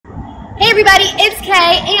Hey everybody, it's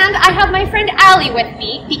Kay, and I have my friend Allie with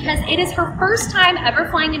me because it is her first time ever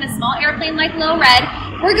flying in a small airplane like Lil Red.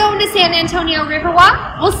 We're going to San Antonio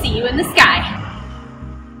Riverwalk. We'll see you in the sky.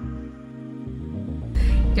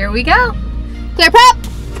 Here we go. Clear prep.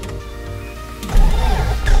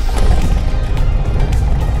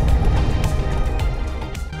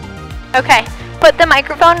 Okay, put the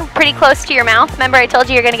microphone pretty close to your mouth. Remember I told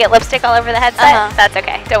you you're going to get lipstick all over the headset? That's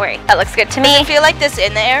okay, don't worry. That looks good to me. Does it feel like this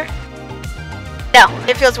in the air? No.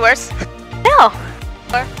 It feels worse? No.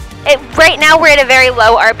 Right now we're at a very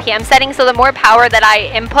low RPM setting, so the more power that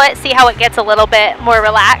I input, see how it gets a little bit more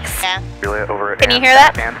relaxed? Yeah. Can you hear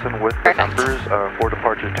that? Anson with the numbers for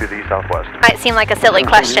departure to the southwest. Might seem like a silly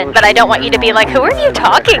question, but I don't want you to be like, who are you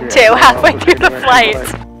talking to halfway through the flight?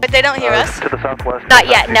 But they don't hear us? To the southwest. Not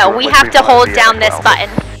yet, no. We have to hold down this button.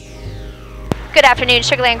 Good afternoon,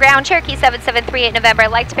 Sugarland Ground, Cherokee 7738 November.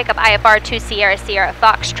 I'd like to pick up IFR 2 Sierra Sierra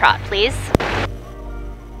Foxtrot, please.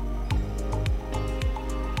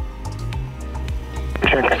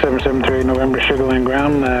 Cherokee 7738 November, Sugarland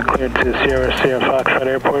Ground, cleared to Sierra Sierra Foxtrot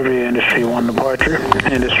Airport via Industry 1 departure.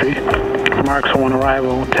 Industry. Marks 1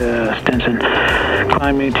 arrival to Stinson.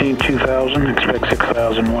 Climb maintain 2000, expect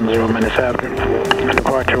 6010 minutes after.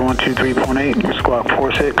 Departure 123.8, squawk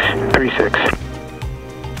 4636.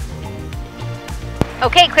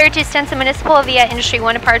 Okay, cleared to Stinson Municipal via Industry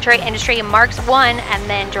 1 departure, Industry Marks 1, and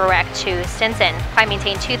then direct to Stinson. Climb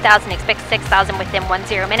maintain 2000, expect 6000 within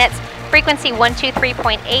 10 minutes. Frequency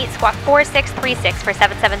 123.8, squawk 4636 for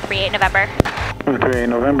 7738 November. 38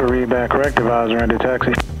 November, read back correct, advise ready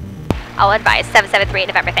taxi. I'll advise 7738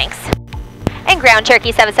 November, thanks. And ground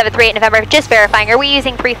Cherokee 7738 November, just verifying, are we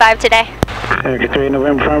using 35 today? Cherokee 38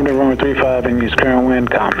 November, affirmative, runway 35, and use current wind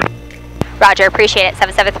calm. Roger, appreciate it,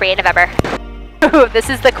 7738 November. Ooh, this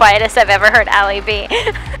is the quietest I've ever heard Allie be.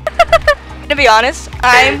 To be honest,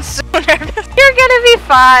 I'm so nervous. You're gonna be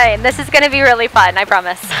fine. This is gonna be really fun, I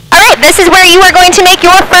promise. Alright, this is where you are going to make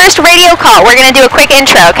your first radio call. We're gonna do a quick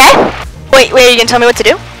intro, okay? Wait, are you gonna tell me what to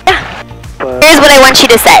do? Yeah. Here's what I want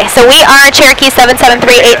you to say. So we are Cherokee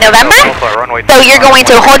 7738 November. So you're going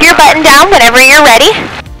to hold your button down whenever you're ready.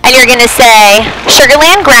 And you're gonna say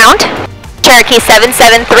Sugarland Ground, Cherokee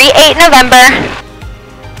 7738 November,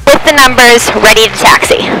 with the numbers ready to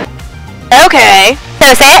taxi. Okay.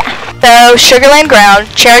 So say it. So, Sugarland Ground,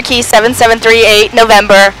 Cherokee 7738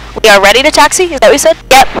 November. We are ready to taxi? Is that what you said?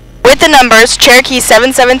 Yep. With the numbers, Cherokee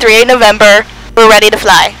 7738 November. We're ready to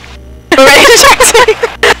fly. We're ready to taxi.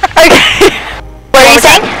 Okay. What are you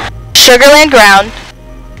saying? Sugarland Ground,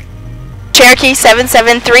 Cherokee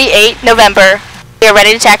 7738 November. We are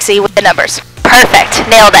ready to taxi with the numbers. Perfect.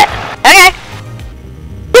 Nailed it. Okay.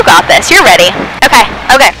 You got this. You're ready. Okay.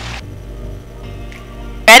 Okay.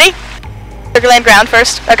 Ready? Sugarland Ground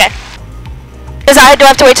first? Okay. Do I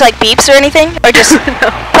have to wait till like beeps or anything? Or just No.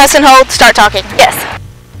 press and hold, start talking? Yes.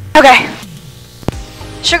 Okay.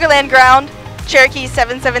 Sugarland Ground, Cherokee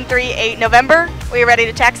 7738 November. We are ready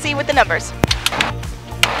to taxi with the numbers.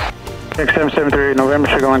 Cherokee 7738 November,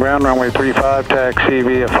 Sugarland Ground, runway 35, taxi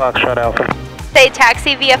via Foxtrot Alpha. Say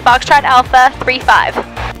taxi via Foxtrot Alpha 35.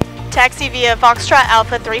 Taxi via Foxtrot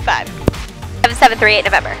Alpha 35. 7738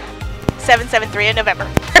 November. 7738 November.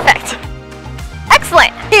 Perfect.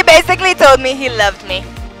 Excellent. He basically told me he loved me.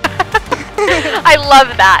 I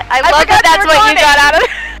love that. I love that that's what you got out of it.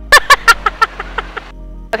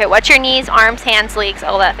 Okay, watch your knees, arms, hands, legs,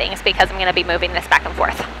 all that things, because I'm going to be moving this back and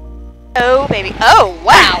forth. Oh, baby. Oh,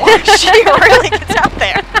 wow. She really gets out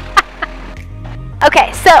there.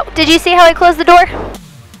 Okay, so, did you see how I closed the door?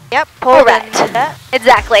 Yep, pull Correct. that.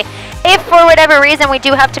 Exactly. If for whatever reason we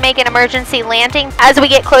do have to make an emergency landing, as we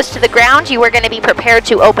get close to the ground, you are going to be prepared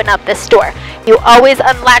to open up this door. You always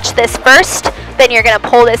unlatch this first, then you're going to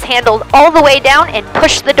pull this handle all the way down and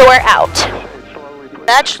push the door out.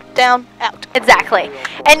 Latch, down, out. Exactly.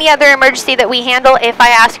 Any other emergency that we handle, if I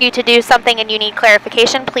ask you to do something and you need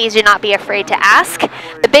clarification, please do not be afraid to ask.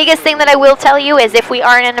 The biggest thing that I will tell you is if we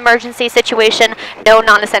are in an emergency situation, no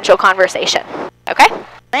non-essential conversation. Okay?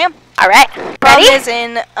 Ma'am. All right. Problem Ready? is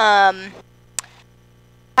in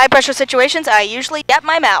high pressure situations, I usually get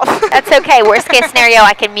my mouth. That's okay. Worst case scenario,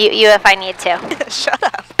 I can mute you if I need to. Shut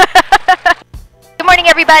up. Good morning,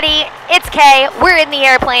 everybody. It's Kay. We're in the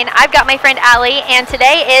airplane. I've got my friend Allie, and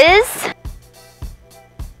today is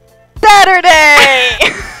Saturday.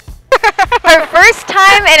 her first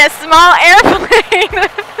time in a small airplane.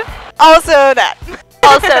 Also that.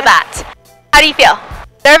 Also that. How do you feel?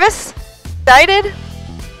 Nervous? Excited?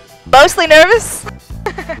 Mostly nervous?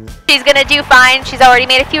 She's gonna do fine. She's already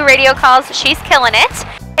made a few radio calls. She's killing it.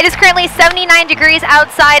 It is currently 79 degrees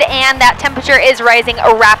outside and that temperature is rising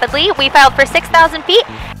rapidly. We filed for 6,000 feet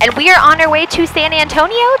and we are on our way to San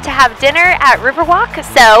Antonio to have dinner at Riverwalk.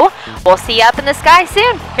 So we'll see you up in the sky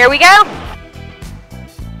soon. Here we go.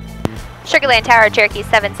 Sugarland Tower, Cherokee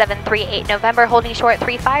 7738 November, holding short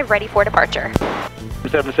 35, ready for departure.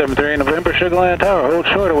 7738 November, Sugarland Tower, hold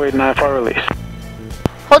short, awaiting IFR release.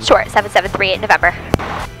 Hold short, 7738 November.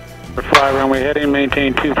 Fly runway heading,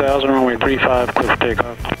 maintain 2000, runway 35, clear for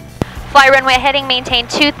takeoff. Fly runway heading, maintain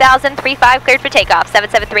 2000, 35, cleared for takeoff,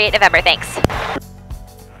 7738 November, thanks.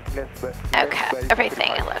 Okay,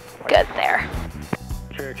 everything looked good there.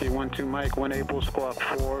 Cherokee 12 Mike, 1 April, squawk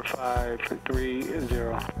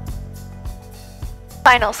 4530.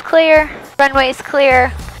 Finals clear, runway's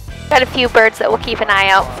clear. Got a few birds that we'll keep an eye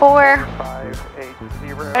out for.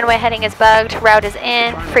 Runway heading is bugged, route is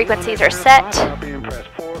in, frequencies are set.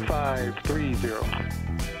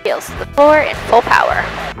 Wheels to the floor in full power.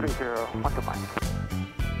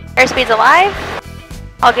 Airspeed's alive.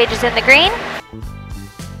 All gauges in the green.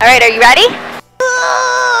 Alright, are you ready?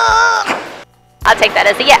 I'll take that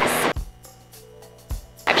as a yes.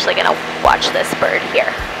 Actually gonna watch this bird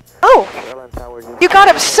here. Oh! You got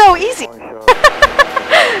him so easy!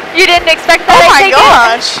 You didn't expect that? Oh my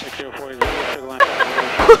gosh!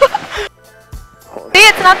 See,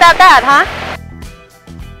 it's not that bad, huh?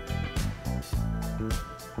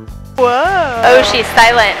 Whoa! Oh, she's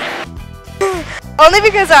silent. Only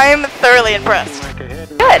because I am thoroughly impressed.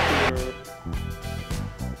 Good.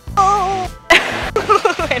 Oh!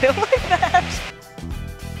 I don't like that.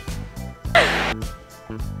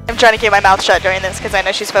 I'm trying to keep my mouth shut during this because I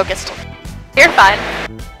know she's focused. You're fine.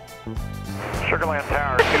 Sugarland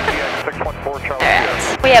Tower, KTX 614 Charlie.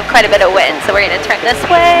 Alright, we have quite a bit of wind, so we're going to turn this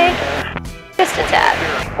way. Just a tad.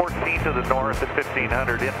 14 to the north at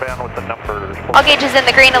 1500, inbound with the numbers. All gauges in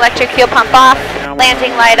the green, electric fuel pump off,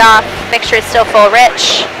 landing light off, mixture is still full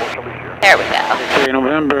rich. There we go.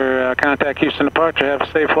 November, contact Houston departure, have a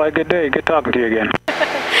safe flight, good day, good talking to you again.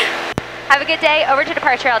 Have a good day, over to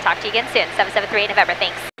departure, I'll talk to you again soon, 7738 November,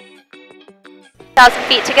 thanks. 1,000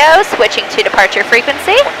 feet to go, switching to departure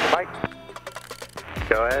frequency. Mike.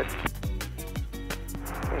 Go ahead.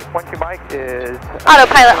 12 Mike is...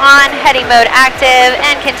 Autopilot on, heading mode active,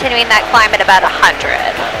 and continuing that climb at about 100.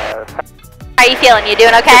 How are you feeling? You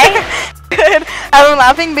doing okay? Good. I'm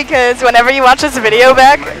laughing because whenever you watch this video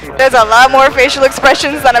back, there's a lot more facial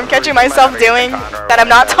expressions that I'm catching myself doing that I'm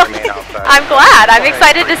not talking. I'm glad. I'm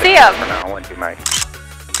excited to see them.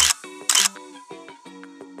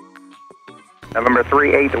 November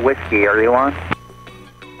 38 Whiskey, are you on?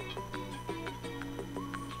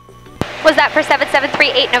 Was that for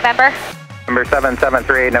 7738 November? Number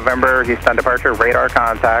 7738 November, Houston departure, radar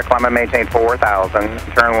contact, climb and maintain 4,000,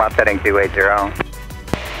 turn left heading 280.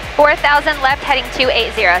 4,000 left heading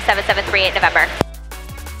 280, 7738 November.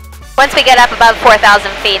 Once we get up above 4,000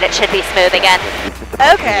 feet, it should be smooth again.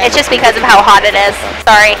 Okay. It's just because of how hot it is.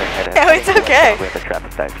 Sorry. No, it's okay.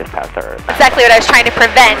 Exactly what I was trying to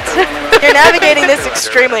prevent. You're navigating this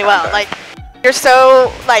extremely well. Like, you're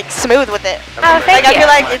so, like, smooth with it. Oh, thank you. I feel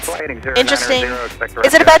like it's interesting.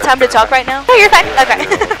 Is it a bad time to talk right now? No, you're fine. Okay.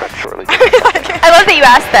 I love that you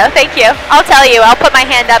asked, though. Thank you. I'll tell you. I'll put my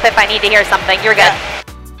hand up if I need to hear something. You're good. Yeah.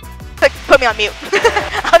 Put me on mute.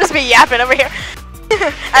 I'll just be yapping over here.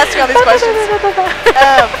 Asking all these questions.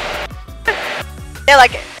 Yeah,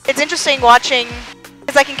 like, it's interesting watching,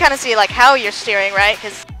 because I can kind of see, like, how you're steering, right?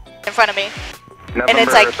 Because in front of me. November, and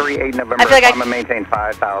it's like, 38 November, I feel like I'm going to maintain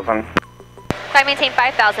 5,000. So I maintain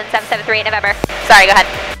 5,000, 7738 November. Sorry, go ahead.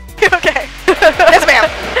 Okay. Yes, ma'am.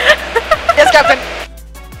 Yes, Captain.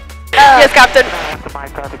 Yes, Captain.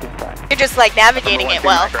 You're just, like, navigating it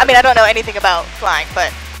well. I mean, I don't know anything about flying,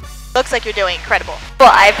 but looks like you're doing incredible.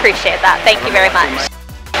 Well, I appreciate that. Thank you very much.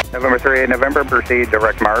 November 38 November, proceed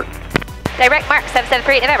direct mark. Direct mark,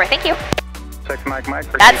 7738 November. Thank you. 6 Mike Mike.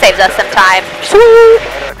 That saves us some time. So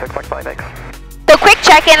quick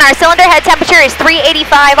check-in, our cylinder head temperature is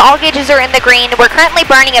 385, all gauges are in the green. We're currently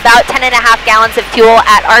burning about 10.5 gallons of fuel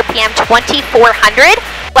at RPM 2400.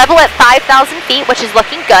 Level at 5,000 feet, which is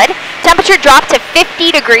looking good. Temperature dropped to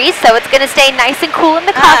 50 degrees, so it's going to stay nice and cool in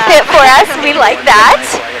the cockpit for us. We like that.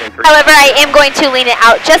 However, I am going to lean it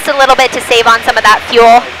out just a little bit to save on some of that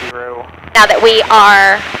fuel now that we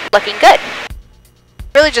are looking good.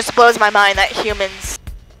 Really just blows my mind that humans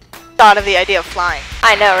thought of the idea of flying.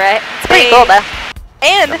 I know, right? It's pretty cool, though.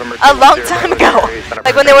 And a long time ago,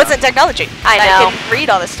 like when there wasn't technology. I know. I can read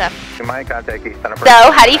all this stuff. So,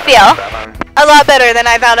 how do you feel? A lot better than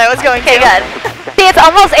I thought I was going to. Okay, good. See, it's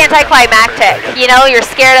almost anticlimactic. You know, you're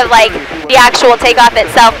scared of, like, the actual takeoff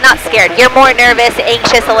itself, not scared. You're more nervous,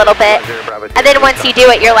 anxious a little bit. And then once you do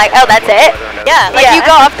it, you're like, oh, that's it? Yeah, like you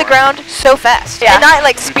go off the ground so fast. Yeah. And not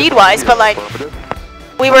like speed-wise, but like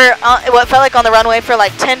we were what felt like on the runway for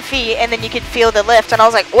like 10 feet, and then you could feel the lift, and I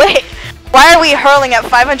was like, wait, why are we hurling at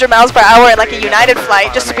 500 miles per hour in like a United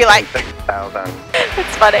flight just to be like...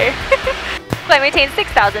 It's funny. Flight maintain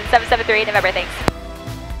 6,000, 7738 November, thanks.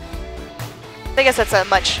 I guess that's a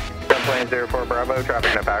much... Plane 04 Bravo,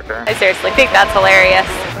 traffic no factor. I seriously think that's hilarious.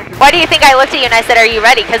 Why do you think I looked at you and I said, are you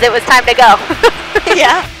ready? Because it was time to go.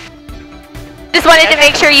 Yeah. Just wanted to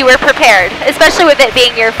make sure you were prepared, especially with it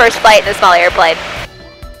being your first flight in a small airplane.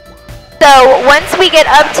 So once we get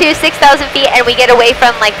up to 6,000 feet and we get away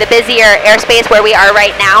from like the busier airspace where we are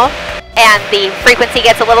right now, and the frequency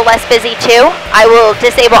gets a little less busy too, I will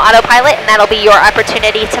disable autopilot, and that'll be your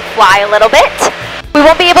opportunity to fly a little bit. We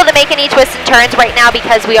won't be able to make any twists and turns right now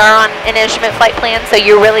because we are on an instrument flight plan, so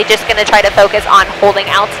you're really just going to try to focus on holding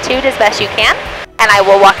altitude as best you can, and I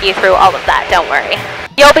will walk you through all of that, don't worry.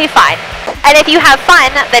 You'll be fine. And if you have fun,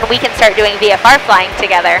 then we can start doing VFR flying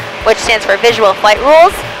together, which stands for Visual Flight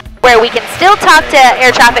Rules, where we can still talk to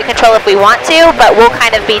air traffic control if we want to, but we'll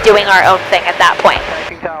kind of be doing our own thing at that point.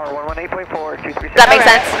 Does that make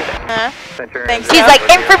sense? Thanks. She's like,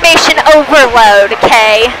 information overload,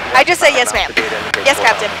 okay? I just say yes, ma'am. Yes,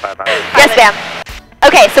 Captain. Yes, ma'am.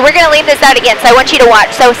 Okay, so we're going to leave this out again, so I want you to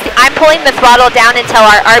watch. So I'm pulling the throttle down until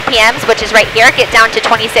our RPMs, which is right here, get down to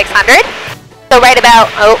 2,600. So right about,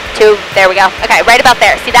 there we go. Okay, right about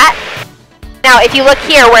there. See that? Now, if you look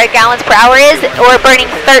here where gallons per hour is, we're burning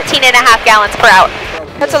 13.5 gallons per hour.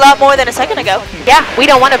 That's a lot more than a second ago. Yeah, we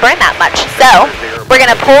don't want to burn that much. So we're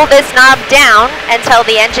going to pull this knob down until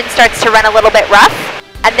the engine starts to run a little bit rough,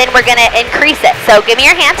 and then we're going to increase it. So give me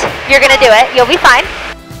your hand. You're going to do it. You'll be fine.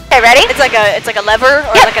 Okay, ready? It's like a lever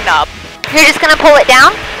or like a knob. You're just going to pull it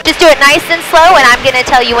down. Just do it nice and slow, and I'm going to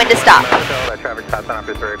tell you when to stop. Traffic stops on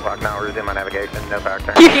after 3 o'clock now. Resume my navigation. No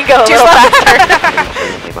factor. You can go a little faster.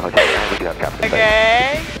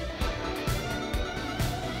 Okay.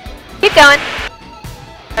 Keep going.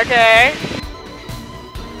 Okay.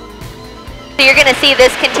 So you're going to see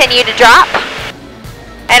this continue to drop.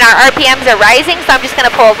 And our RPMs are rising, so I'm just going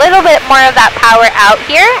to pull a little bit more of that power out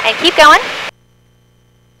here and keep going.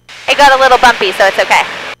 It got a little bumpy, so it's okay.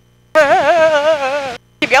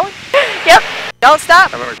 Keep going. Yep. Don't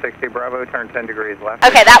stop. November 60 Bravo, turn 10 degrees left.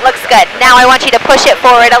 Okay, that looks good. Now I want you to push it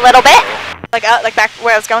forward a little bit. Like back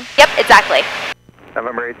where I was going? Yep, exactly.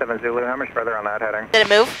 November 87 Zulu, how much further on that heading? Did it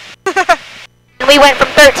move? We went from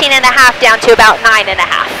 13.5 down to about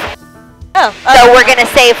 9.5. Oh. So we're going to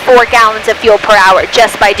save 4 gallons of fuel per hour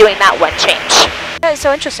just by doing that one change. That is so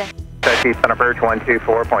interesting. East on approach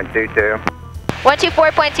 124.22.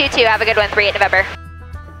 124.22, have a good one, 38 November.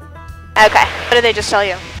 Okay. What did they just tell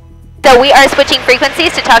you? So we are switching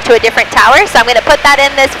frequencies to talk to a different tower, so I'm going to put that in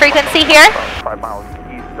this frequency here. 5 miles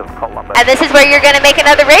east of Columbus. And this is where you're going to make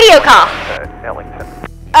another radio call. Ellington.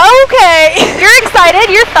 Okay. You're excited,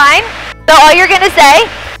 you're fine. So all you're going to say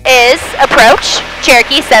is approach,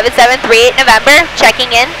 Cherokee 7738 November, checking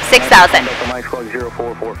in 6,000.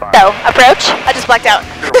 So, approach. I just blacked out.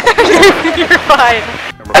 You're fine.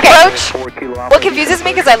 Okay. Approach. What confuses me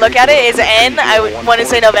because I look at it is N. I want to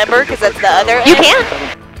say November because that's the other You N. can.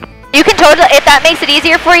 You can totally, if that makes it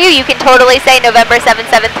easier for you, you can totally say November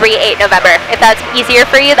 7738 November. If that's easier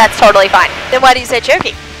for you, that's totally fine. Then why do you say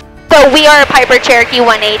Cherokee? So we are a Piper Cherokee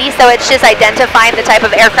 180, so it's just identifying the type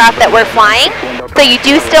of aircraft that we're flying. So you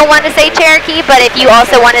do still want to say Cherokee, but if you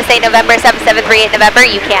also want to say November 7738 November,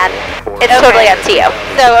 you can. It's totally up to you.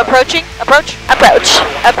 So approaching, approach,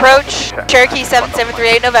 Cherokee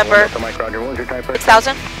 7738 November,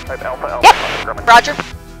 6,000. Yep. Roger.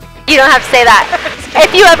 You don't have to say that.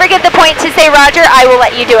 If you ever get the point to say Roger, I will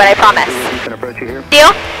let you do it, I promise.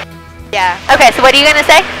 Deal? Yeah. Okay, so what are you going to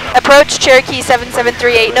say? Approach Cherokee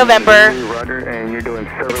 7738 November,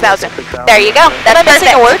 6,000. There you go. That's Am I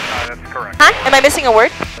missing a word? Huh? Am I missing a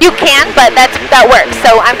word? You can, but that works,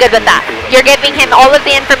 so I'm good with that. You're giving him all of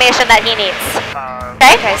the information that he needs.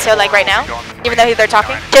 Okay? Okay, so like right now, even though they're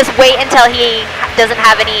talking? Just wait until he doesn't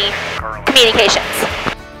have any communications.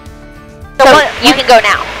 So you can go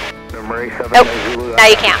now. Nope, now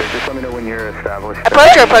you can't.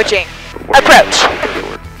 Approach or approaching? Approach.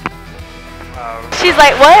 She's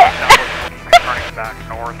like, what?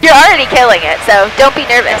 You're already killing it, so don't be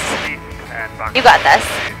nervous. You got this.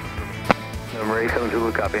 You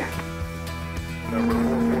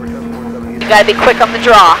gotta be quick on the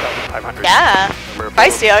draw. Yeah.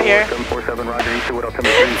 Feisty out here.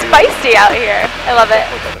 It's feisty out here. I love it.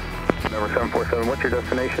 Number 747, what's your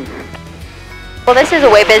destination? Well, this is a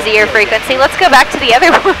way busier frequency. Let's go back to the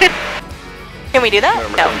other one. Can we do that?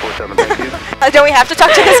 November No. 747, thank you. Don't we have to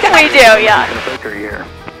talk to this guy? We do, yeah.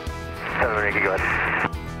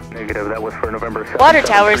 Negative, that was for November 773. Water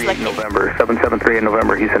towers like November 773 in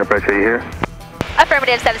November, Houston approach, are you here?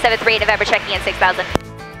 Affirmative 773 November, checking in 6000.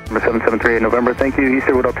 Number 773 in November, thank you.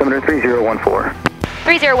 Houston with altimeter 3014.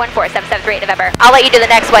 3014, 773 November. I'll let you do the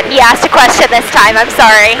next one. He asked a question this time, I'm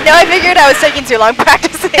sorry. No, I figured I was taking too long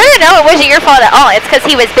practicing. No, it wasn't your fault at all. It's because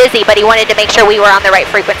he was busy, but he wanted to make sure we were on the right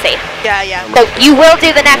frequency. Yeah. So you will do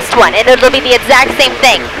the next one, and it'll be the exact same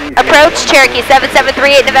thing. Approach, Cherokee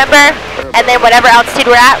 7738 November, and then whatever altitude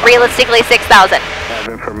we're at, realistically 6,000. Have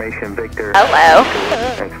information, Victor. Hello.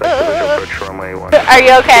 Approach runway 1. Are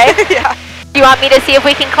you okay? Yeah. Do you want me to see if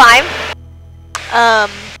we can climb?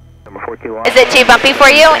 Number 42 Is it too bumpy for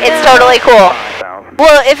you? It's totally cool. 5,000.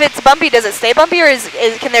 Well, if it's bumpy, does it stay bumpy, or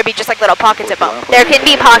can there be just like little pockets of bump? There can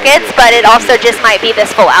be pockets, but it also just might be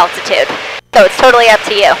this full altitude. So it's totally up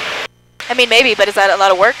to you. I mean, maybe, but is that a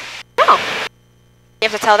lot of work? No. You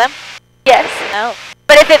have to tell them? Yes. No.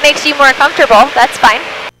 But if it makes you more comfortable, that's fine.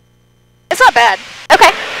 It's not bad.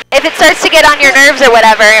 Okay. If it starts to get on your nerves or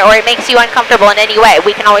whatever, or it makes you uncomfortable in any way,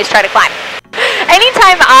 we can always try to climb.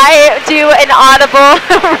 Anytime I do an audible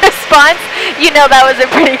response, you know that was a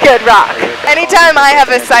pretty good rock. Anytime I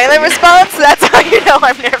have a silent response, that's how you know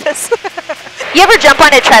I'm nervous. You ever jump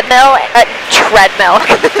on a treadmill? Treadmill.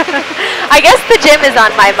 I guess the gym is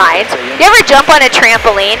on my mind. You ever jump on a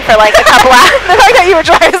trampoline for like a couple hours? I like how you were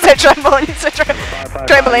trying to say trampoline. You said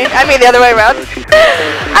trampoline. I mean the other way around.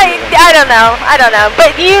 I don't know.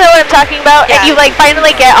 But you know what I'm talking about? Yeah. And you like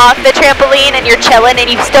finally get off the trampoline and you're chilling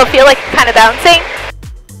and you still feel like you're kind of bouncing?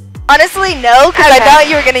 Honestly, no, because I Okay. thought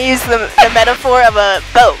you were going to use the metaphor of a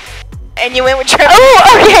boat. And you went with trampoline.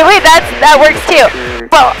 Oh, okay, wait, that works too.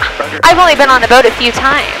 Well, I've only been on a boat a few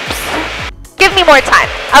times. Give me more time.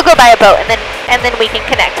 I'll go buy a boat and then we can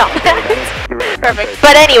connect on that. Perfect.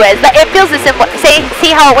 But anyways, it feels the similar.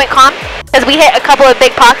 See how it went calm? Because we hit a couple of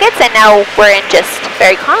big pockets and now we're in just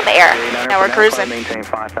very calm air. Now we're cruising.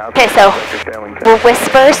 Okay, so we'll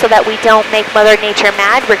whisper so that we don't make Mother Nature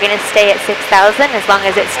mad. We're going to stay at 6,000 as long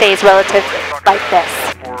as it stays relative like this.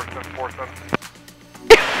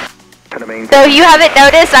 So you haven't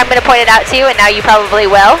noticed, I'm going to point it out to you, and now you probably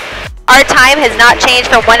will. Our time has not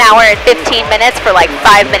changed from 1 hour and 15 minutes for like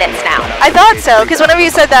 5 minutes now. I thought so, because whenever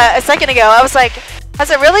you said that a second ago, I was like,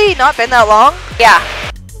 has it really not been that long? Yeah.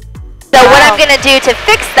 So what Wow. I'm going to do to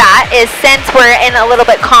fix that is, since we're in a little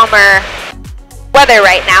bit calmer weather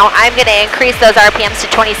right now, I'm going to increase those RPMs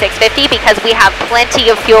to 2650 because we have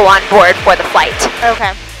plenty of fuel on board for the flight.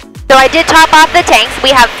 Okay. So I did top off the tanks.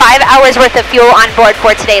 We have 5 hours worth of fuel on board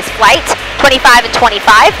for today's flight, 25 and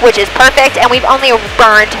 25, which is perfect, and we've only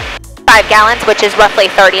burned 5 gallons, which is roughly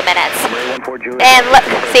 30 minutes. And look,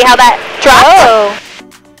 see how that dropped? Oh.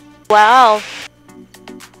 Wow.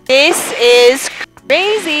 This is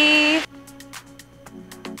crazy.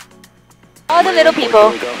 All the little people.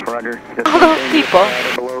 All those people.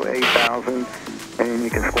 Below 8,000, and you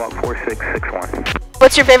can squawk 4661.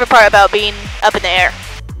 What's your favorite part about being up in the air?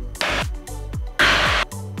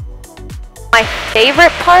 My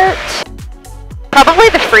favorite part? Probably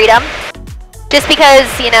the freedom. Just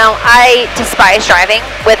because, you know, I despise driving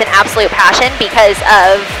with an absolute passion because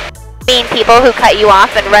of mean people who cut you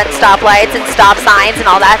off and run stoplights and stop signs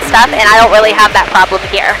and all that stuff, and I don't really have that problem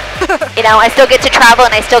here. You know, I still get to travel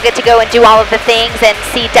and I still get to go and do all of the things and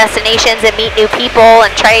see destinations and meet new people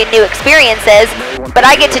and try new experiences, but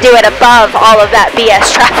I get to do it above all of that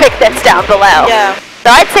BS traffic that's down below. Yeah.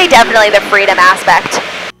 So I'd say definitely the freedom aspect.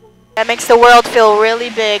 That makes the world feel really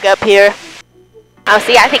big up here. Oh,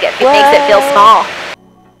 see, I think it makes it feel small.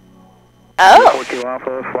 Oh.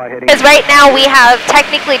 Because right now we have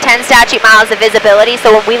technically 10 statute miles of visibility, so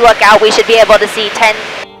when we look out, we should be able to see 10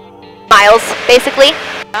 miles, basically.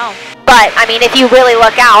 Wow. But, I mean, if you really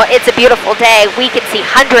look out, it's a beautiful day. We can see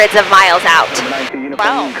hundreds of miles out.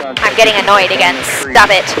 Wow. I'm getting annoyed again. Stop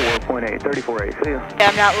it. Yeah,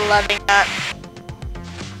 I'm not loving that.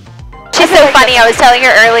 She's so funny. I was telling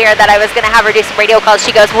her earlier that I was going to have her do some radio calls.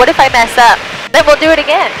 She goes, what if I mess up? Then we'll do it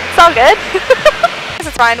again. It's all good.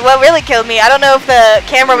 It's fine. What really killed me, I don't know if the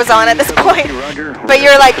camera was on at this point, but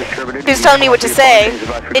you're like, she was telling me what to say,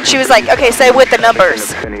 and she was like, okay, say with the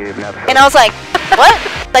numbers. And I was like, what?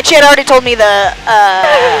 Like she had already told me the,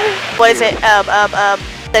 what is it,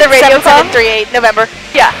 the radio call? 7738 November.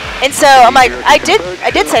 Yeah. And so I'm like, I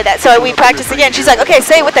did say that, so we practiced again. She's like, okay,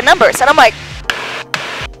 say it with the numbers. And I'm like,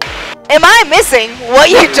 am I missing what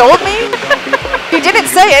you told me? You didn't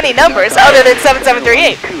say any numbers other than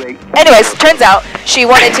 7738. Anyways, turns out she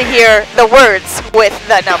wanted to hear the words with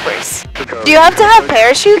the numbers. Do you have to have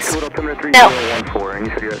parachutes? No. and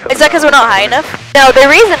you said you're at Is that because we're not high enough? No, the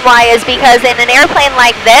reason why is because in an airplane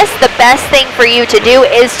like this, the best thing for you to do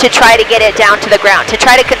is to try to get it down to the ground, to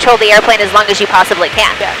try to control the airplane as long as you possibly can.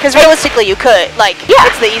 Yeah, because realistically you could. Like, yeah.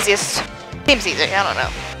 It's the easiest. Seems easy, I don't know.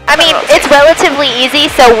 I mean, it's relatively easy,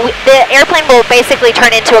 so the airplane will basically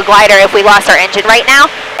turn into a glider if we lost our engine right now.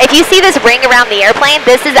 If you see this ring around the airplane,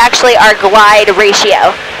 this is actually our glide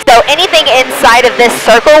ratio. So anything inside of this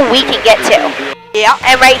circle, we can get to. Yeah.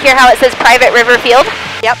 And right here how it says private river field?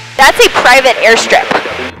 Yep. That's a private airstrip.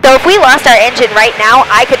 So if we lost our engine right now,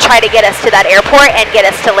 I could try to get us to that airport and get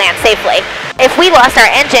us to land safely. If we lost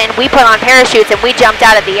our engine, we put on parachutes and we jumped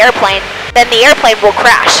out of the airplane, then the airplane will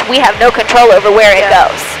crash. We have no control over where it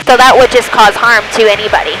goes. So that would just cause harm to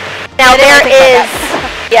anybody. Now there is,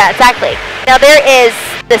 yeah, exactly. Now there is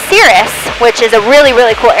the Cirrus, which is a really,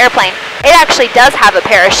 really cool airplane. It actually does have a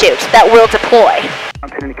parachute that will deploy.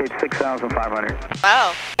 indicate 6,500.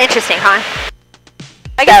 Wow. Interesting, huh?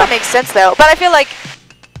 I guess that makes sense though. But I feel like,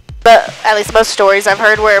 at least most stories I've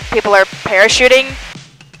heard where people are parachuting,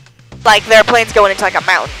 like their plane's going into like a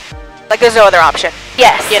mountain. Like there's no other option.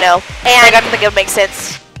 Yes. You know? And like, I don't think it would make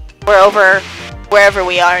sense. We're over wherever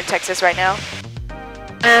we are in Texas right now.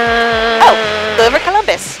 Oh, Deliver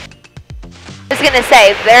Columbus. I was gonna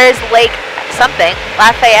say, there's Lake something.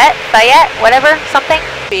 Lafayette? Fayette? Whatever? Something?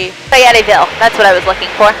 Fayetteville. That's what I was looking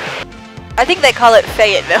for. I think they call it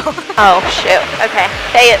Fayetteville. Oh, shoot. Okay.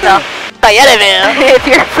 Fayetteville. Fayetteville. If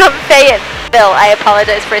you're from Fayetteville, I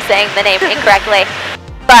apologize for saying the name incorrectly.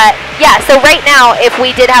 But, yeah, so right now, if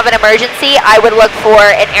we did have an emergency, I would look for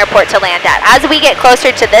an airport to land at. As we get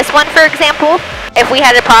closer to this one, for example, if we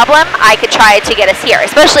had a problem, I could try to get us here,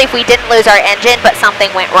 especially if we didn't lose our engine, but something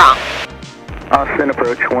went wrong. Austin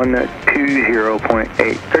approach 120.8.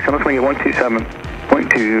 Section, let's make it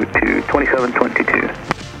 127.2 to 2722.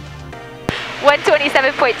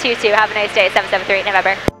 127.22. Have a nice day. 773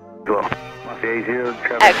 November. Well, okay.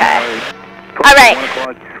 All right.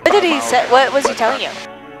 What did he say? What was he telling you?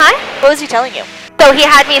 Huh? What was he telling you? So he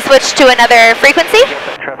had me switch to another frequency.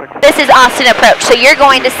 This is Austin approach. So you're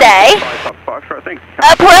going to say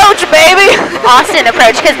approach, baby. Austin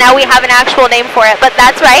approach, because now we have an actual name for it. But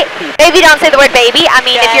that's right. Maybe don't say the word baby. I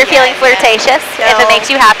mean, if you're feeling flirtatious, if it makes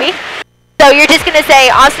you happy. So you're just going to say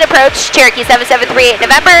Austin approach, Cherokee 7738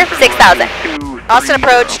 November 6000. Austin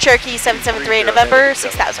approach, Cherokee 7738 November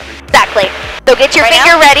 6000. Exactly. So get your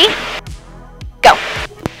finger ready. Go.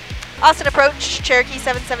 Austin approach, Cherokee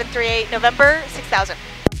 7738 November 6000.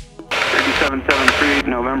 Cherokee 7738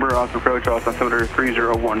 November, Austin approach, Austin altimeter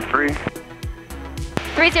 3013.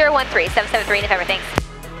 3013, 773 November, thanks.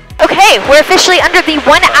 Okay, we're officially under the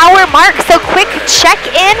 1 hour mark, so quick check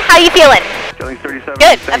in. How you feeling?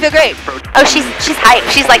 Good, I feel great. Oh, she's hyped.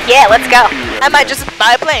 She's like, yeah, let's go. I might just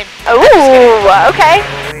buy a plane. Ooh, okay.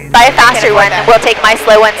 Buy a faster one. We'll take my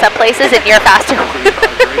slow one some places and your faster one.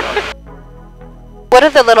 What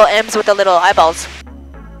are the little M's with the little eyeballs?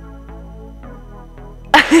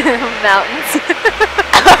 Mountains.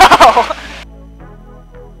 Oh.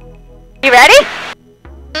 You ready?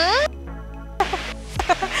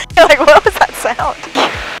 You're like, what was that sound?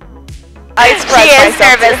 She is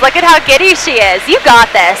nervous. Look at how giddy she is. You got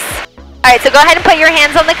this. Alright, so go ahead and put your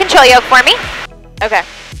hands on the control yoke for me. Okay.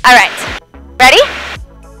 Alright. Ready?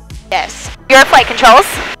 Yes. Your flight controls.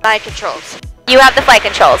 My controls. You have the flight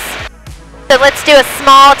controls. So let's do a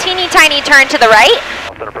small, teeny tiny turn to the right.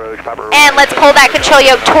 And let's pull that control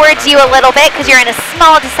yoke towards you a little bit because you're in a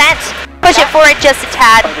small descent. Push it forward just a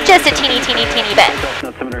tad, just a teeny bit.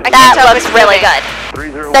 That looks really good.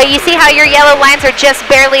 So you see how your yellow lines are just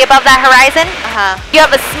barely above that horizon? You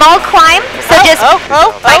have a small climb, so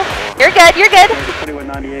you're good, you're good.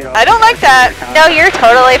 I don't like that. No, you're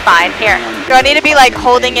totally fine. Here. Do I need to be like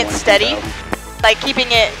holding it steady? Like keeping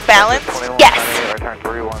it balanced? Yes.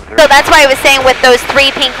 So that's why I was saying with those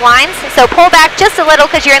 3 pink lines. So pull back just a little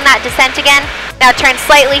because you're in that descent again. Now turn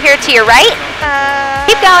slightly here to your right.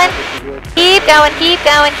 Keep going. Keep going, keep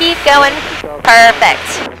going, keep going. Perfect.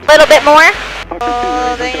 A little bit more.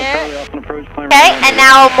 Holding it. Okay, and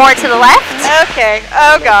now more to the left. Okay.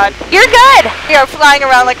 Oh god. You're good. You're flying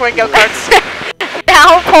around like we're in go-karts.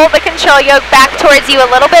 Now pull the control yoke back towards you a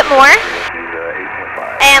little bit more.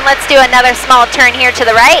 And let's do another small turn here to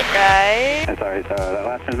the right. Right. Sorry, so that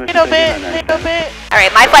last transmission. Little bit.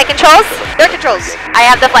 Alright, my flight controls? Their controls. I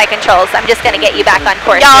have the flight controls. I'm just going to get you back on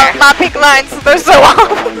course Y'all, here. my pink lines, they're so off.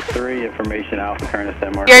 3 information out, turn to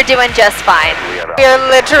Denmark. You're doing just fine. You're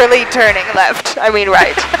literally turning left. I mean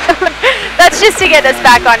right. That's just to get us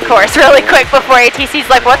back on course really quick before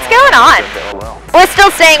ATC's like, what's going on? We're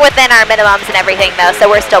still staying within our minimums and everything though, so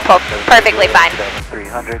we're still perfectly fine.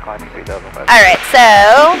 Alright,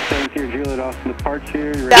 so keep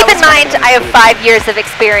in mind I have 5 years of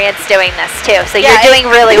experience doing this too, so you're doing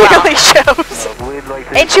really well. It really shows.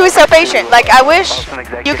 And she was so patient. Like, I wish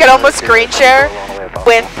you could almost screen share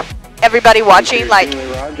with everybody watching, like,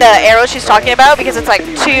 the arrow she's talking about, because it's like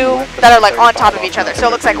 2 that are like on top of each other, so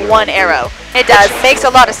it looks like 1 arrow. It does. Which makes a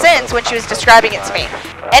lot of sense when she was describing it to me.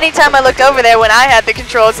 Anytime I looked over there when I had the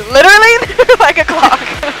controls, literally like a clock.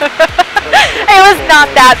 It was not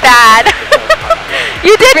that bad.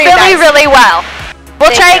 You did really well.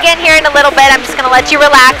 We'll try again here in a little bit. I'm just going to let you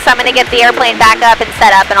relax. I'm going to get the airplane back up and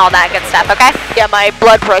set up and all that good stuff, okay? Yeah, my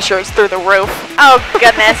blood pressure is through the roof. Oh,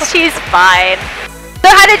 goodness. She's fine. So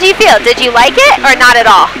how did you feel? Did you like it or not at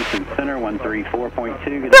all?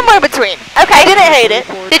 Somewhere between. Okay. I didn't hate it.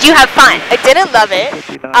 Did you have fun? I didn't love it.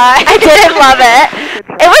 I didn't love it.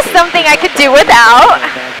 It was something I could do without.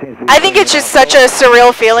 I think it's just such a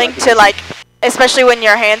surreal feeling to, like, especially when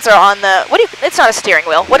your hands are on the, it's not a steering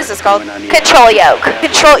wheel. What is this called? Control yoke.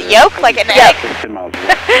 Control yoke? Like an egg?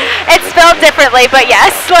 It's spelled differently, but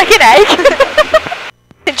yes, like an egg.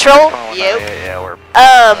 Control yoke.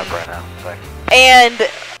 And,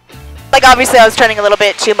 like, obviously I was turning a little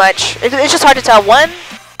bit too much. It's just hard to tell, 1,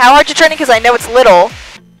 how hard you're turning, because I know it's little.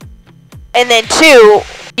 And then 2,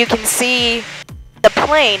 you can see the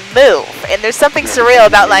plane move. And there's something surreal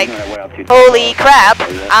about, like, holy crap,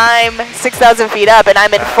 I'm 6,000 feet up and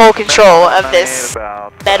I'm in full control of this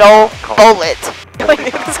metal bullet going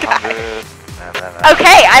through the sky.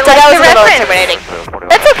 Okay, I like the reference.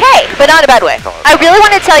 That's okay, but not in a bad way. I really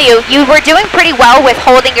want to tell you, you were doing pretty well with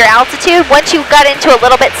holding your altitude. Once you got into a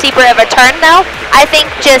little bit steeper of a turn though, I think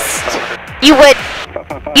just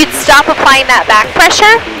you'd stop applying that back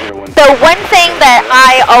pressure. So one thing that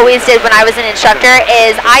I always did when I was an instructor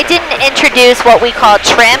is I didn't introduce what we call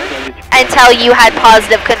trim until you had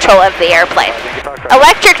positive control of the airplane.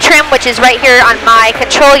 Electric trim, which is right here on my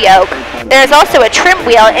control yoke, there's also a trim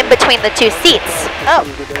wheel in between the 2 seats. Oh.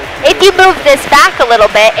 If you move this back a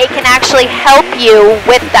little bit, it can actually help you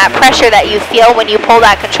with that pressure that you feel when you pull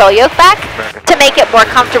that control yoke back to make it more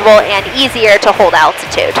comfortable and easier to hold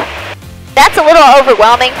altitude. That's a little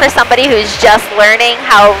overwhelming for somebody who's just learning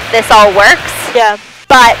how this all works. Yeah.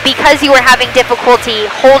 But because you were having difficulty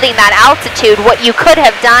holding that altitude, what you could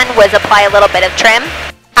have done was apply a little bit of trim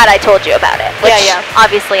had I told you about it. Which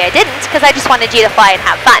obviously I didn't, because I just wanted you to fly and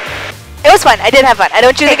have fun. It was fun. I did have fun. I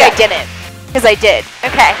don't think I didn't. Because I did.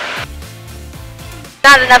 Okay.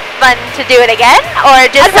 Not enough fun to do it again? Or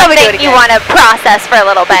just something you want to process for a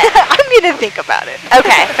little bit? I'm going to think about it.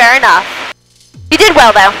 Okay, fair enough. You did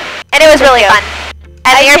well, though. And it was really fun.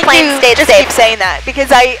 And the airplane stayed safe. I just keep saying that,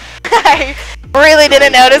 because I really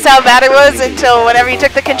didn't notice how bad it was until whenever you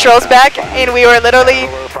took the controls back and we were literally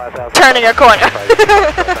turning a corner.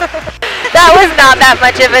 That was not that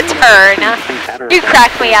much of a turn. You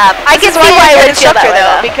cracked me up. I can see why I would feel that way,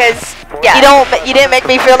 though. Because you didn't make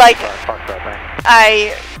me feel like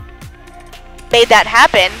I made that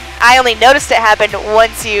happen. I only noticed it happened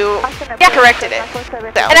once you corrected it.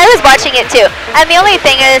 So. And I was watching it too. And the only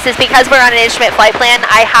thing is because we're on an instrument flight plan,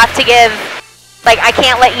 I have to give, like, I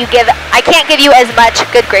can't give you as much,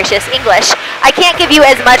 good gracious, English. I can't give you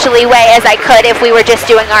as much leeway as I could if we were just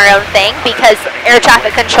doing our own thing, because air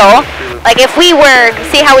traffic control, like if we were,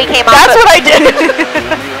 see how we came off. That's what I did.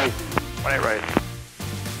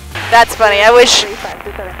 That's funny. I wish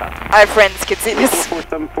our friends could see this.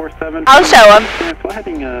 I'll show them.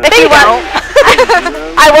 If you won't.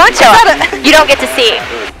 I won't show them. You don't get to see.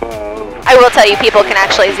 I will tell you, people can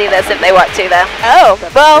actually see this if they want to, though. Oh,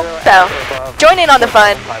 well, so join in on the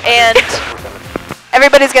fun, and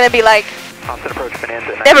everybody's going to be like,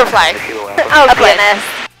 never flying. Oh, goodness.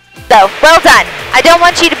 So, well done. I don't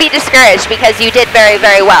want you to be discouraged because you did very,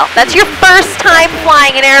 very well. That's your first time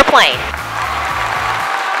flying an airplane.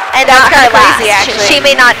 And not her last. Crazy, actually. She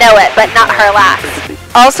may not know it, but not her last.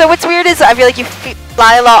 Also, what's weird is I feel like you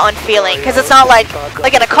fly a lot on feeling, because it's not like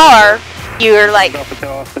in a car, you're like,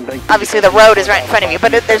 obviously the road is right in front of you,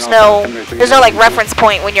 but there's no like reference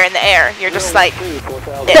point when you're in the air. You're just like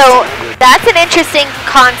this. So that's an interesting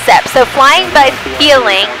concept. So flying by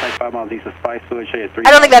feeling, I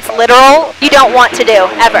don't think that's literal. You don't want to do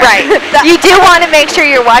ever. Right. You do want to make sure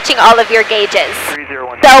you're watching all of your gauges.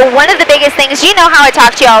 So one of the biggest things, you know how I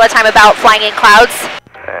talk to you all the time about flying in clouds?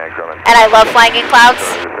 And I love flying in clouds.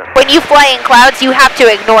 When you fly in clouds, you have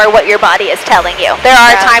to ignore what your body is telling you. There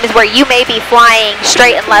are times where you may be flying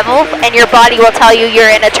straight and level, and your body will tell you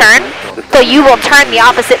you're in a turn, so you will turn the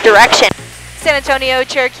opposite direction. San Antonio,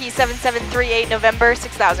 Cherokee 7738, November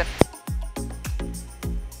 6000.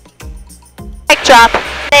 Mic drop.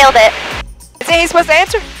 Nailed it. Is he supposed to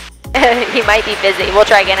answer? He might be busy. We'll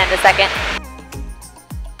try again in a second.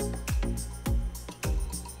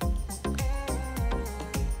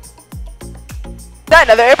 Is that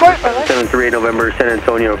another airport? 738 November, San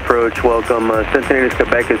Antonio approach. Welcome. Cincinnati,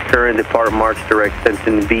 Quebec is current. Depart March direct.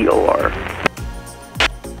 Stinson VOR.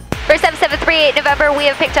 For 7738 November, we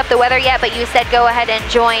haven't picked up the weather yet, but you said go ahead and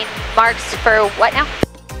join Marks for what now?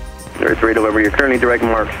 3 November, you're currently direct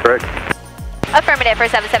Marks, correct? Affirmative for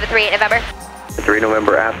 7738 November. 3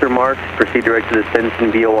 November after Marks, proceed direct to the Stinson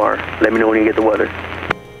VOR. Let me know when you get the weather.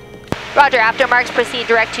 Roger, after Marks, proceed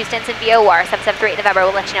direct to Stinson VOR. 7738 November,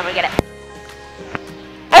 we'll let you know when we get it.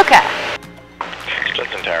 Okay.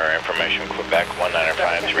 Stinson Tower information, Quebec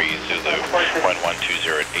 1953 Zulu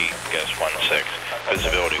 11208, guess 16.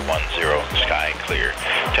 Visibility 10, sky clear.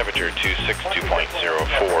 Temperature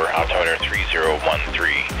 262.04, altimeter 3013.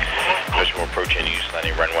 Visual approach and use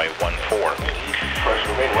landing runway 14.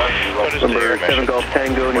 Number 7 Golf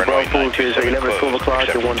Tango, New Braunfels is 11:12 o'clock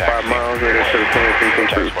to 15 miles, radar to 23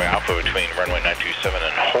 Taxiway Alpha between runway 927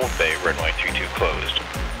 and Hold Bay, runway 32 closed.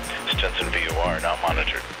 Stinson VOR now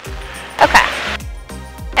monitored. Okay.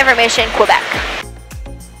 Information, Quebec.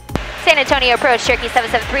 San Antonio approach, Cherokee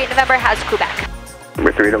 773 November, has Quebec.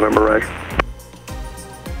 Number 3 November, right.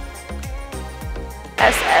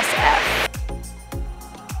 SSF.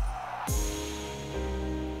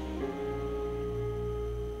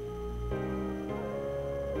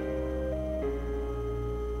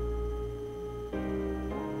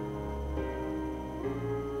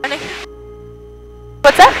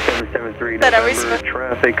 What's up? 773 November,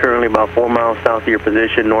 traffic currently about 4 miles south of your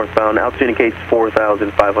position, northbound. Altitude indicates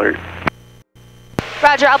 4,500.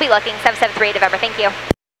 Roger, I'll be looking. 773 November, thank you.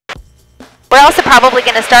 We're also probably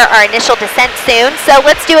going to start our initial descent soon, so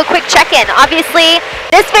let's do a quick check-in. Obviously,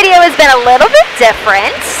 this video has been a little bit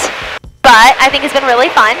different, but I think it's been really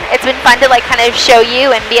fun. It's been fun to like kind of show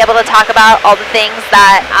you and be able to talk about all the things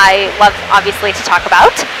that I love, obviously, to talk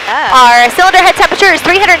about. Our cylinder head temperature is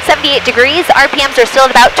 378 degrees. RPMs are still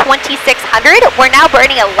at about 2,600. We're now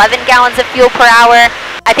burning 11 gallons of fuel per hour.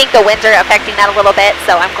 I think the winds are affecting that a little bit,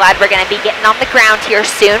 so I'm glad we're going to be getting on the ground here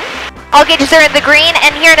soon. All gauges are in the green,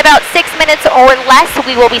 and here in about 6 minutes or less,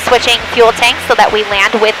 we will be switching fuel tanks so that we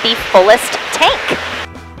land with the fullest tank.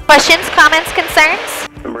 Questions, comments,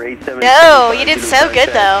 concerns? Number 872. No, you did so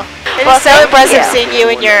good though. It was so impressive seeing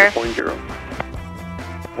you in your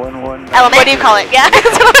Element? What do you call it? Yeah,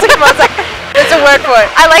 that's what I was looking for. I was like, there's a word for it.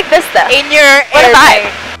 I like this though. In your What a vibe.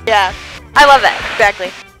 Yeah, I love it. exactly.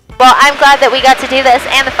 Well, I'm glad that we got to do this,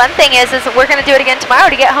 and the fun thing is we're going to do it again tomorrow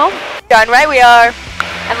to get home. Darn right we are.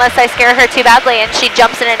 Unless I scare her too badly and she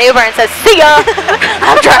jumps in an Uber and says, see ya!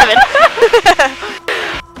 I'm driving.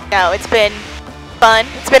 No, it's been fun.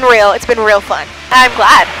 It's been real. It's been real fun. I'm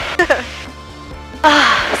glad.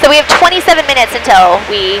 So we have 27 minutes until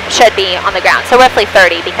we should be on the ground. So roughly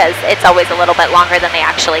 30 because it's always a little bit longer than they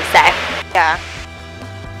actually say. Yeah.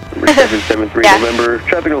 Number 773 November,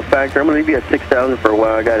 traffic no factor. I'm going to leave you at 6,000 for a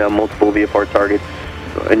while. I got multiple VFR targets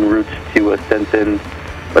en route to Stinson,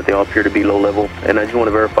 but they all appear to be low level. And I just want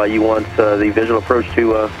to verify you want the visual approach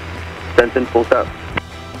to Stinson, full stop.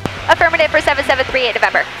 Affirmative for 7738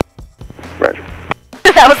 November. Roger.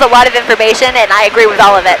 That was a lot of information, and I agree with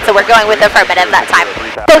all of it, so we're going with affirmative that time.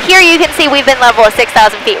 So here you can see we've been level at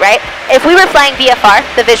 6,000 feet, right? If we were flying VFR,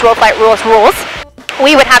 the visual flight rules,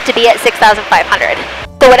 we would have to be at 6,500.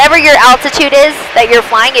 So whatever your altitude is that you're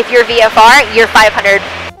flying, if you're VFR, you're 500.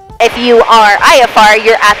 If you are IFR,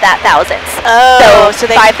 you're at that thousands. Oh, so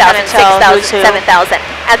they 5,000, 6,000, 7,000.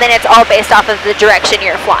 And then it's all based off of the direction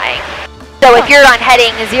you're flying. So if you're on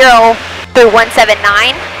heading 0 through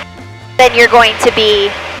 179, then you're going to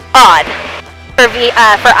be odd for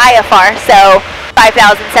IFR, so 5,000,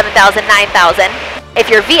 7,000, 9,000. If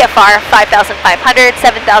you're VFR, 5,500,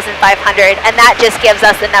 7,500, and that just gives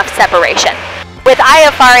us enough separation. With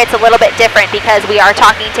IFR, it's a little bit different because we are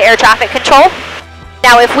talking to air traffic control.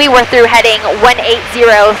 Now, if we were through heading 180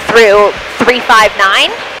 through 359,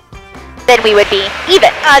 then we would be even.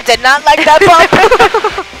 I did not like that bump.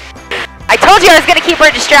 I told you I was going to keep her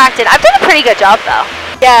distracted. I've done a pretty good job, though.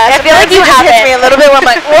 Yeah, I feel like you have haven't. me a little bit where I'm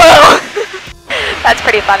like, whoa. That's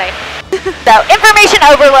pretty funny. So, information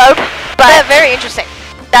overload, but Yeah, very interesting.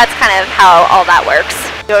 that's kind of how all that works.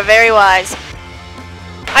 You're very wise.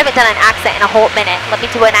 I haven't done an accent in a whole minute. Let me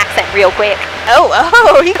do an accent real quick. Oh,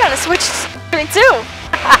 he kind of switched between two.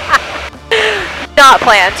 Not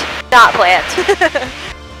planned. Not planned.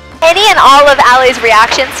 Any and all of Allie's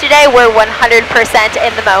reactions today were 100%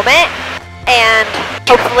 in the moment. And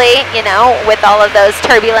hopefully, you know, with all of those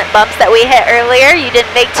turbulent bumps that we hit earlier, you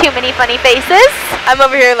didn't make too many funny faces. I'm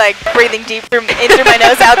over here like breathing deep in through my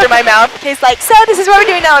nose, out through my mouth. He's like, so this is what we're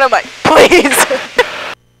doing now, and I'm like, please.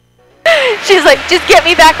 She's like, just get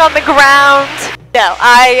me back on the ground. No,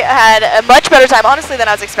 I had a much better time, honestly, than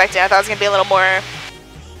I was expecting. I thought it was going to be a little more,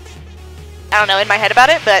 I don't know, in my head about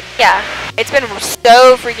it, but yeah, it's been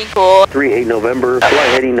so freaking cool. 38 November, flight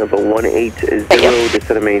heading of a 180,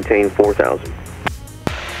 descend and maintain 4,000.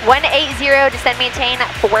 180, descend maintain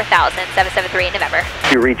 4,000, 773 November.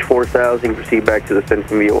 If you reach 4,000, proceed back to the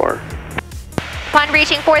Stinson VOR. Upon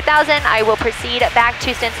reaching 4,000, I will proceed back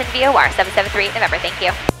to Stinson VOR, 773 November, thank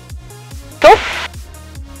you. Cool.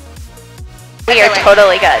 We are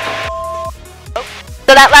totally good.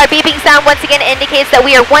 So that loud beeping sound once again indicates that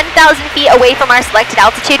we are 1,000 feet away from our selected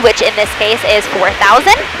altitude, which in this case is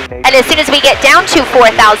 4,000. And as soon as we get down to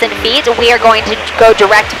 4,000 feet, we are going to go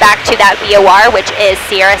direct back to that VOR, which is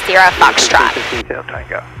Sierra Sierra Foxtrot.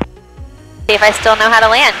 See if I still know how to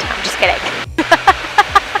land. I'm just kidding.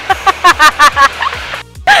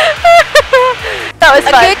 That was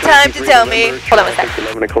fun. A good time to tell me. Hold on one second.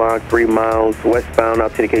 11 o'clock, 3 miles westbound,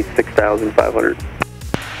 altitude indicates 6,500.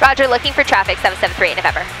 Roger, looking for traffic, 773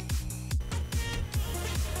 November.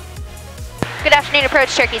 Good afternoon,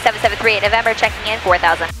 approach Turkey 773 November, checking in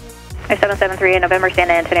 4,000. 773 November, San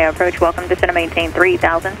Antonio approach, welcome, descend and maintain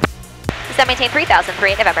 3,000. Descend maintain 3,000,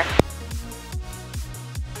 3 November.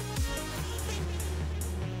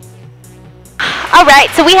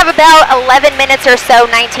 Alright, so we have about 11 minutes or so,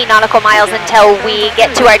 19 nautical miles until we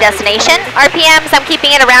get to our destination. RPMs, I'm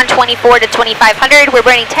keeping it around 24 to 2,500. We're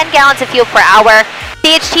burning 10 gallons of fuel per hour.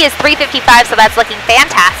 CHT is 355, so that's looking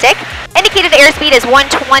fantastic. Indicated airspeed is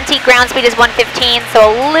 120, ground speed is 115, so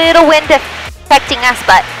a little wind affecting us,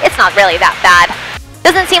 but it's not really that bad.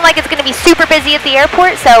 Doesn't seem like it's going to be super busy at the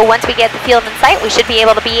airport, so once we get the field in sight, we should be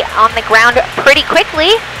able to be on the ground pretty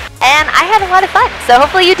quickly. And I had a lot of fun, so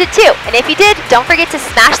hopefully you did too. And if you did, don't forget to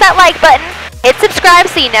smash that like button, hit subscribe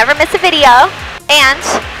so you never miss a video. And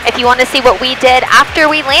if you want to see what we did after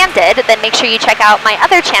we landed, then make sure you check out my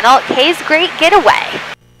other channel, Kay's Great Getaway.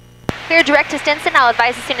 Clear direct to Stinson, I'll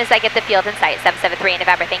advise as soon as I get the field in sight, 773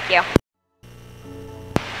 November, thank you.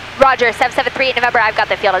 Roger, 773 November, I've got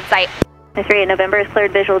the field in sight. 3 November is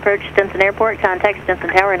cleared visual approach Stinson Airport, contact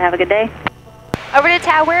Stinson Tower and have a good day. Over to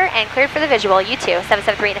tower and cleared for the visual, you too,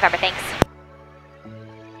 773 November, thanks.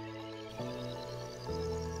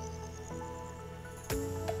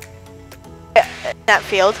 That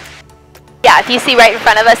field? Yeah, if you see right in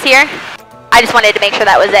front of us here, I just wanted to make sure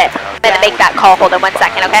that was it. Then to make that call, hold on 1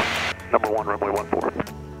 second, okay? Number 1, runway 14.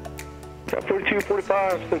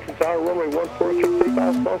 4245, Stinson Tower, runway 14,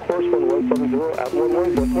 35, small course, 1170, at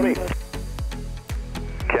 11, 118.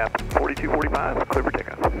 Cap 4245, clear for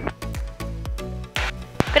takeoff.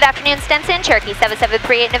 Good afternoon, Stinson. Cherokee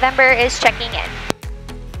 7738 November is checking in.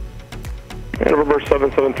 November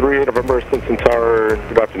 773, November Stinson Tower,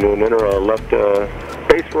 good afternoon. Enter a left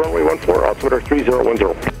base for runway 14, altimeter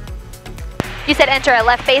 3010. You said enter a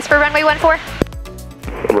left base for runway 14?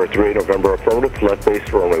 Number 3, November affirmative, left base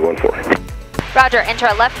for runway 14. Roger, enter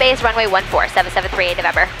a left base, runway 14, 7738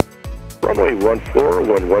 November. Runway 14,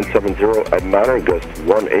 1170 at Manor, gust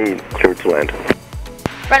 18, cleared to land.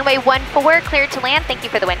 Runway 14, cleared to land. Thank you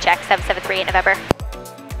for the wind check, 773 November.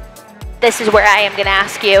 This is where I am going to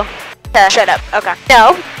ask you to... Shut up. Okay.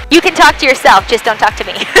 No, you can talk to yourself, just don't talk to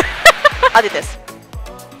me. I'll do this.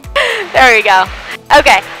 There we go.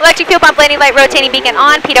 Okay, electric fuel pump, landing light, rotating beacon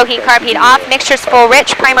on, pitot heat, carb heat off, mixture's full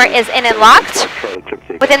rich, primer is in and locked.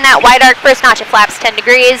 Within that wide arc, first notch, it flaps 10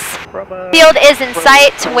 degrees. Field is in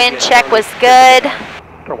sight, wind check was good.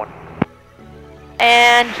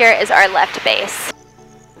 And here is our left base.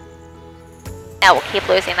 Now we'll keep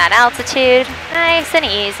losing that altitude, nice and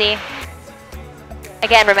easy.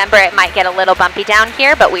 Again, remember it might get a little bumpy down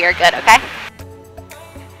here, but we are good, okay?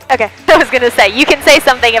 Okay. I was gonna say, you can say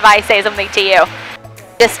something if I say something to you.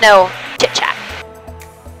 Just no chit-chat.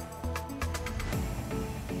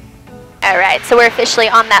 Alright, so we're officially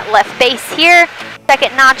on that left base here.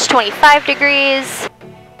 Second notch, 25 degrees.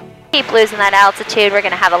 Keep losing that altitude. We're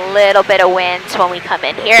gonna have a little bit of wind when we come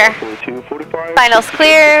in here. Finals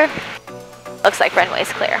clear. Looks like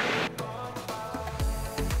runway's clear.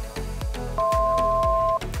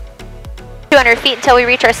 200 feet until we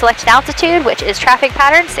reach our selected altitude, which is traffic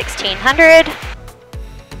pattern 1600.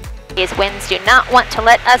 These winds do not want to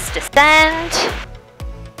let us descend.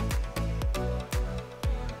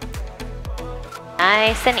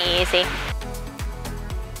 Nice and easy.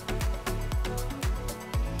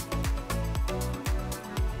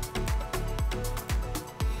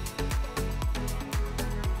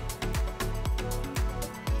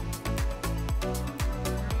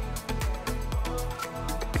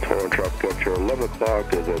 traffic up here. 11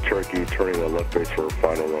 o'clock is a Cherokee turning the left base for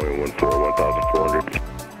final runway 14, 1,400.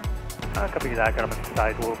 Copy that, got him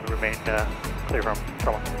inside, will remain clear from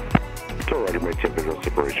one. Still ready to maintain visual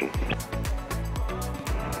separation.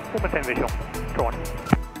 We'll maintain visual, for one.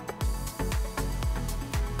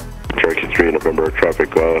 Cherokee 3 November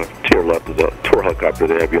traffic to your left is a tour helicopter.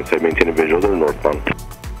 They have you inside maintaining visual. They're northbound.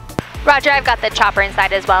 Roger, I've got the chopper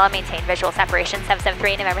inside as well. I'll maintain visual separation,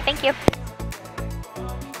 773 November, thank you.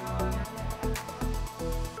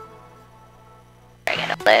 Bring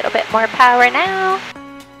in a little bit more power now.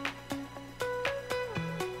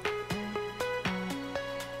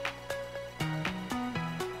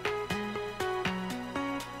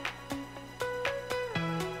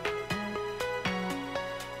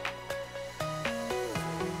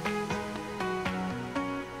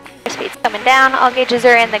 Speed's coming down, all gauges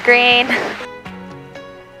are in the green.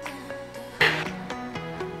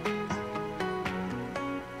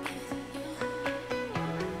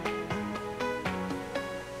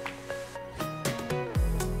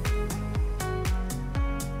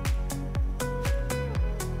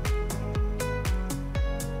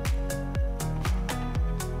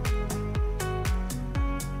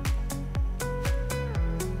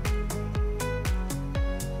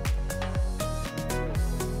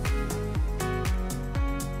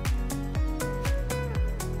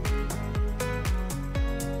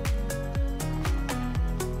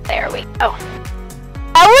 There we go.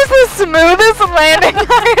 That was the smoothest landing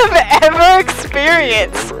I have ever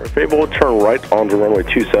experienced. If able, turn right onto runway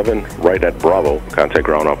 27, right at Bravo. Contact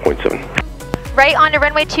ground off point 7. Right onto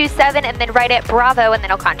runway 27 and then right at Bravo and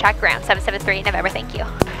then I'll contact ground 773 November, thank you.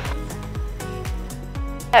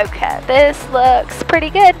 Okay, this looks pretty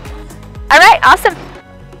good. Alright, awesome.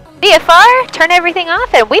 VFR, turn everything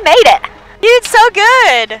off and we made it. You did so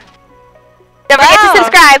good. Don't forget to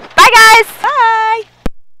subscribe. Bye guys! Bye.